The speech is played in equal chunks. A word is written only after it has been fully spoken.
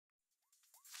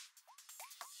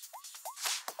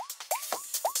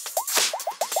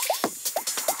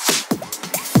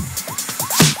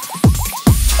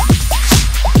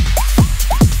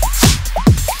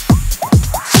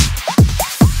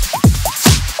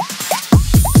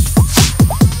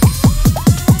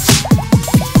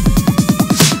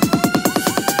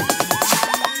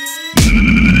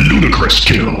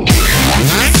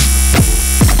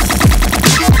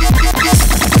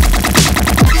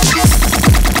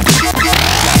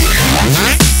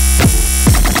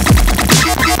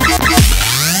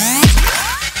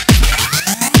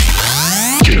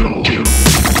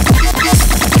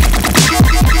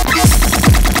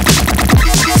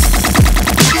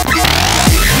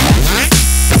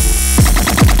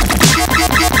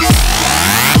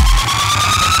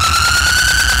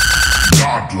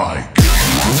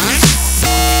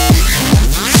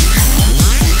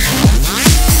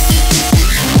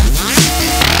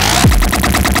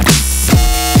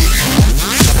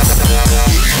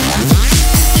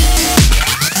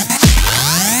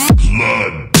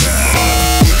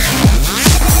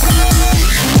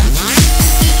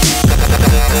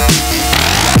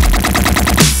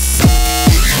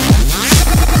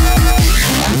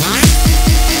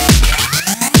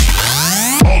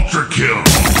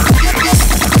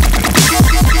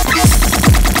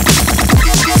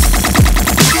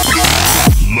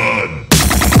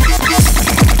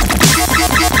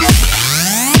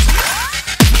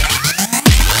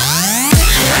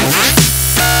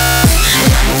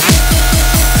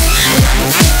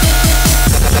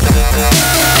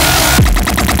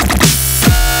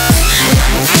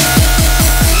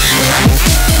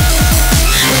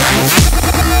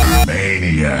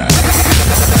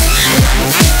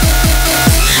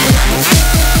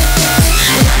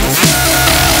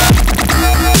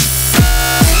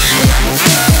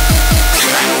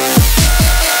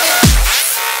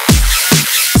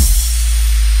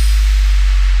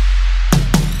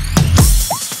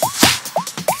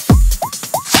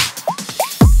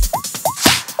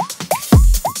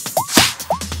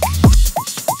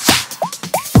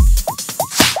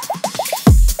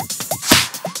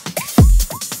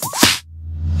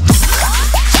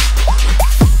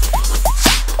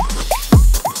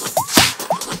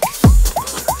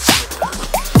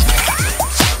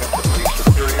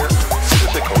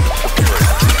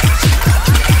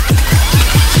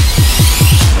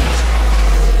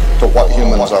what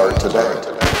humans are today.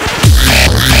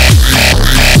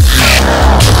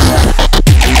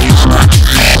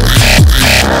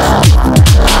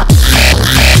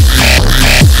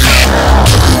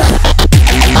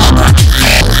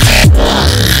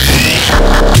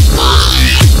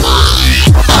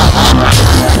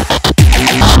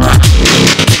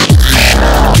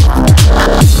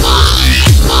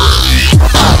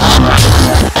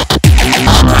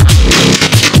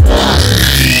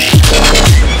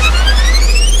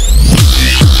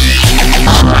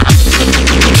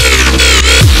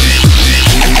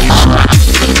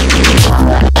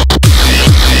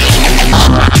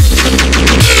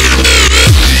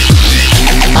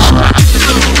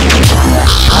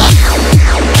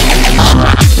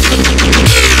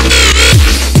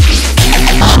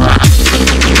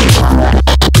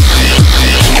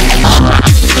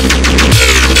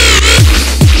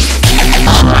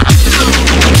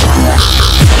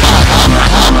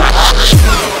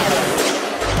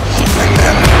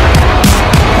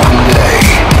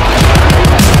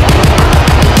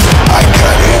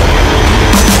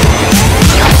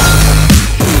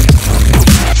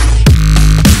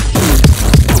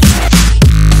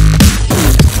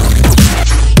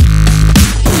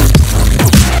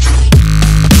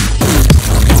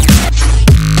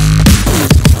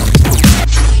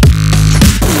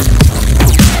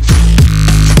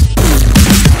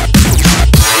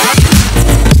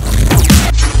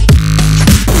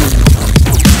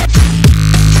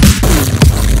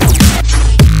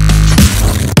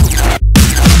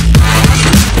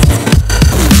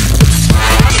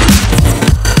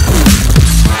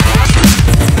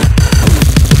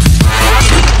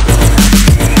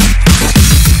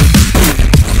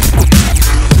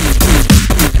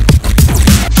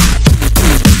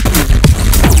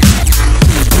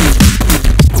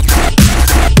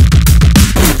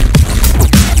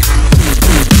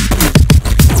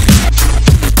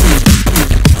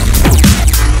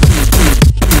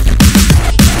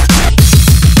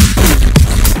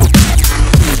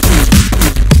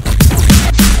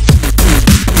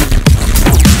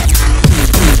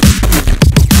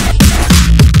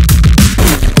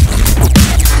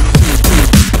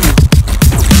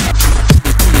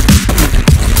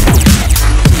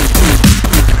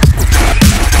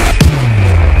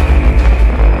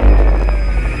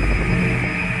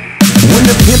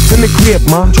 In the crib,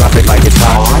 ma, drop it like it's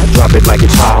hot. Drop it like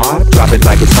it's hot. Drop it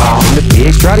like it's hot. And the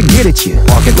pigs try to get at you.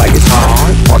 Park it like it's hot.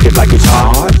 Park it like it's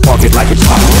hot. Park it like it's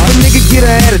hot. If a nigga get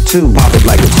an attitude, pop it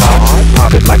like it's hot.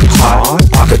 Pop it like it's hot.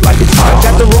 Pop it like it's hot.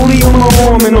 Got the rollie on my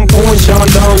arm and I'm pouring Sean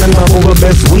down and I'm over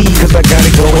best weed cause I got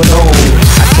it going on.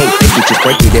 I can't think it, just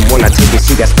break it. And when I take it,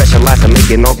 see, I specialize in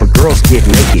making all the girls get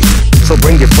naked. So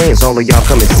bring your friends, all of y'all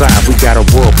come inside. We got a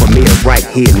world premiere right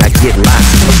here, now get live.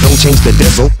 But don't change the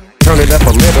diesel. Turn it up a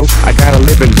little. I got a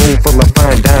living room full of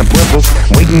fine dime bristles,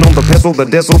 waiting on the pistol, the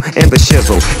diesel, and the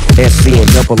shizzle. SC and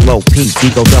double O P,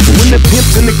 Digo double. When the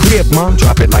pimp's in the crib, mom,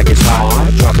 drop it like it's hot.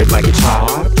 Drop it like it's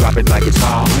hot. Drop it like it's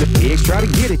hot. When the pigs try to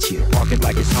get at you, park it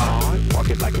like it's hot. Park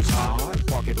it like it's hot.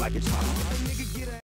 Park it like it's hot.